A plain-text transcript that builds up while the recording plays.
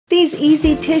These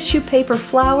easy tissue paper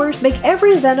flowers make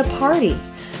every event a party.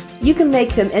 You can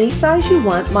make them any size you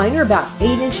want. Mine are about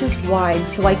 8 inches wide,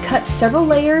 so I cut several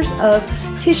layers of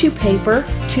tissue paper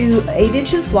to 8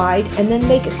 inches wide and then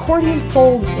make accordion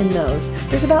folds in those.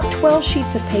 There's about 12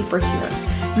 sheets of paper here.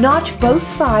 Notch both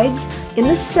sides in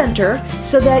the center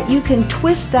so that you can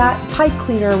twist that pipe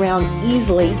cleaner around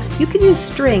easily. You can use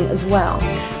string as well.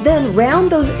 Then round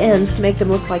those ends to make them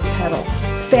look like petals.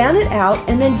 Fan it out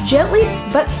and then gently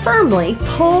but firmly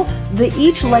pull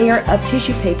each layer of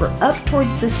tissue paper up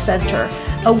towards the center,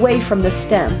 away from the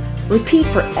stem. Repeat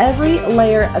for every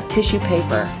layer of tissue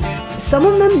paper. Some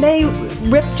of them may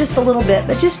rip just a little bit,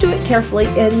 but just do it carefully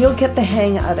and you'll get the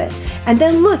hang of it. And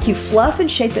then look, you fluff and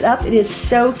shape it up. It is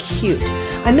so cute.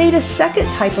 I made a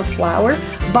second type of flower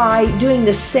by doing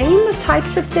the same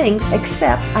types of things,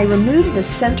 except I removed the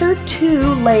center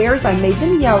 2 layers. I made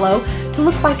them yellow to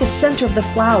look like a center of the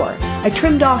flower. I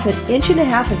trimmed off 1.5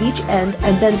 inches of each end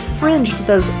and then fringed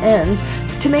those ends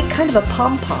to make kind of a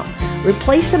pom-pom.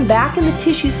 Replace them back in the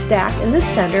tissue stack in the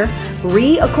center,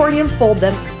 re-accordion fold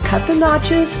them, cut the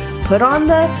notches, put on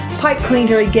the pipe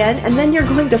cleaner again, and then you're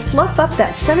going to fluff up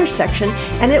that center section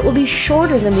and it will be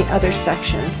shorter than the other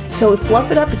sections. So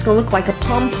fluff it up, it's going to look like a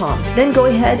pom-pom. Then go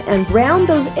ahead and round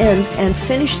those ends and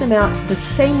finish them out the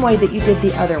same way that you did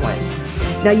the other ones.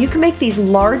 Now you can make these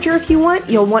larger if you want.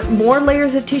 You'll want more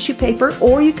layers of tissue paper,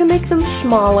 or you can make them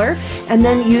smaller and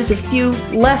then use a few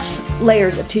less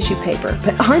layers of tissue paper.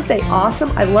 But aren't they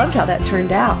awesome? I loved how that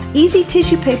turned out. Easy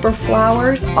tissue paper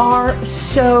flowers are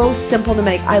so simple to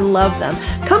make. I love them.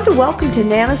 Come to Welcome to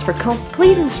Nana's for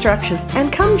complete instructions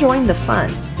and come join the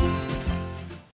fun.